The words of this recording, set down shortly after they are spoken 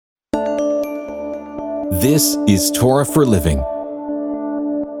This is Torah for Living.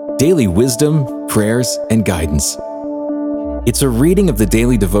 Daily wisdom, prayers, and guidance. It's a reading of the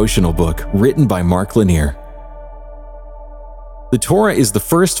daily devotional book written by Mark Lanier. The Torah is the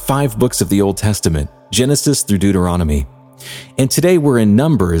first 5 books of the Old Testament, Genesis through Deuteronomy. And today we're in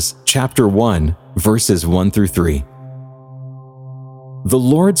Numbers chapter 1, verses 1 through 3. The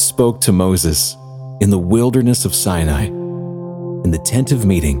Lord spoke to Moses in the wilderness of Sinai, in the tent of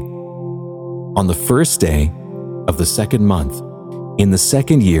meeting, on the first day of the second month, in the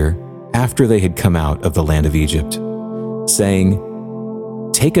second year after they had come out of the land of Egypt, saying,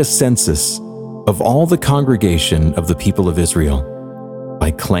 "Take a census of all the congregation of the people of Israel,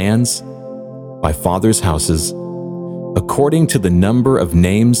 by clans, by fathers' houses, according to the number of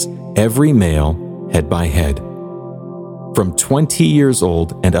names, every male, head by head, from 20 years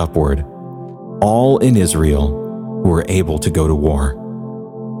old and upward, all in Israel who were able to go to war."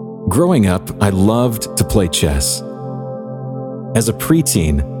 Growing up, I loved to play chess. As a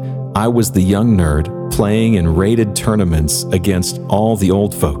preteen, I was the young nerd playing in rated tournaments against all the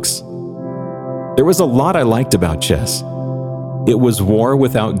old folks. There was a lot I liked about chess. It was war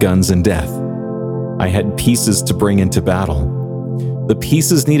without guns and death. I had pieces to bring into battle. The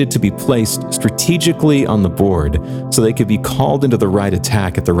pieces needed to be placed strategically on the board so they could be called into the right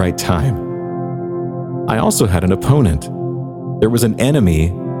attack at the right time. I also had an opponent. There was an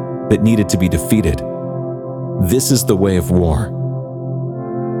enemy that needed to be defeated. This is the way of war.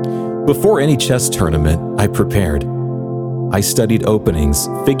 Before any chess tournament, I prepared. I studied openings,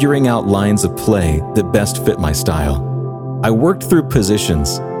 figuring out lines of play that best fit my style. I worked through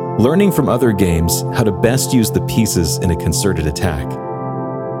positions, learning from other games how to best use the pieces in a concerted attack.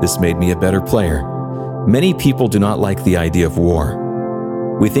 This made me a better player. Many people do not like the idea of war.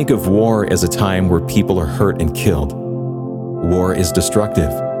 We think of war as a time where people are hurt and killed. War is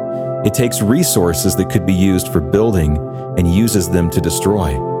destructive. It takes resources that could be used for building and uses them to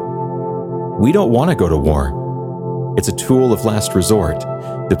destroy. We don't want to go to war. It's a tool of last resort.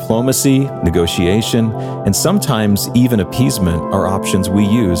 Diplomacy, negotiation, and sometimes even appeasement are options we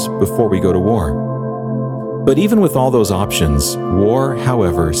use before we go to war. But even with all those options, war,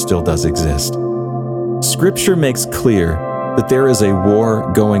 however, still does exist. Scripture makes clear that there is a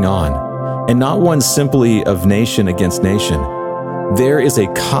war going on, and not one simply of nation against nation. There is a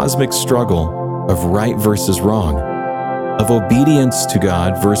cosmic struggle of right versus wrong, of obedience to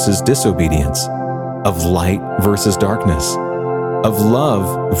God versus disobedience, of light versus darkness, of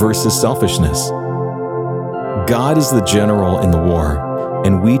love versus selfishness. God is the general in the war,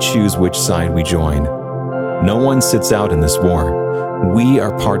 and we choose which side we join. No one sits out in this war. We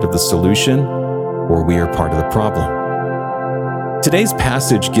are part of the solution, or we are part of the problem. Today's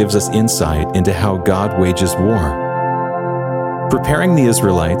passage gives us insight into how God wages war. Preparing the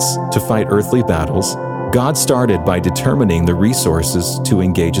Israelites to fight earthly battles, God started by determining the resources to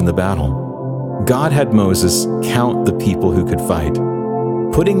engage in the battle. God had Moses count the people who could fight,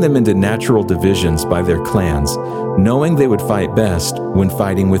 putting them into natural divisions by their clans, knowing they would fight best when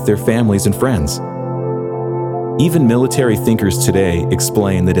fighting with their families and friends. Even military thinkers today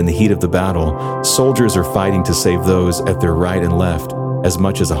explain that in the heat of the battle, soldiers are fighting to save those at their right and left as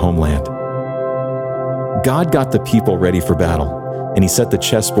much as a homeland. God got the people ready for battle, and He set the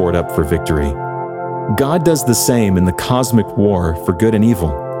chessboard up for victory. God does the same in the cosmic war for good and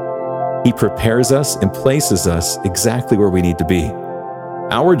evil. He prepares us and places us exactly where we need to be.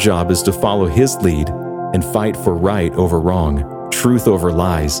 Our job is to follow His lead and fight for right over wrong, truth over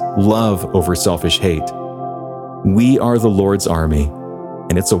lies, love over selfish hate. We are the Lord's army,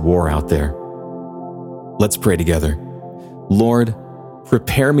 and it's a war out there. Let's pray together. Lord,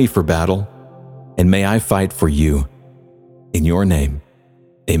 prepare me for battle, and may I fight for You. In Your name,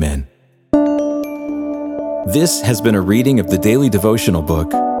 amen. This has been a reading of the daily devotional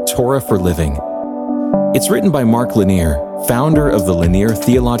book, Torah for Living. It's written by Mark Lanier, founder of the Lanier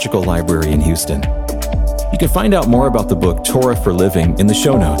Theological Library in Houston. You can find out more about the book Torah for Living in the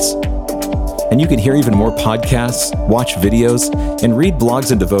show notes. And you can hear even more podcasts, watch videos, and read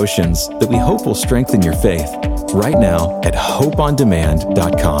blogs and devotions that we hope will strengthen your faith right now at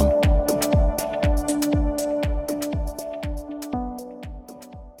hopeondemand.com.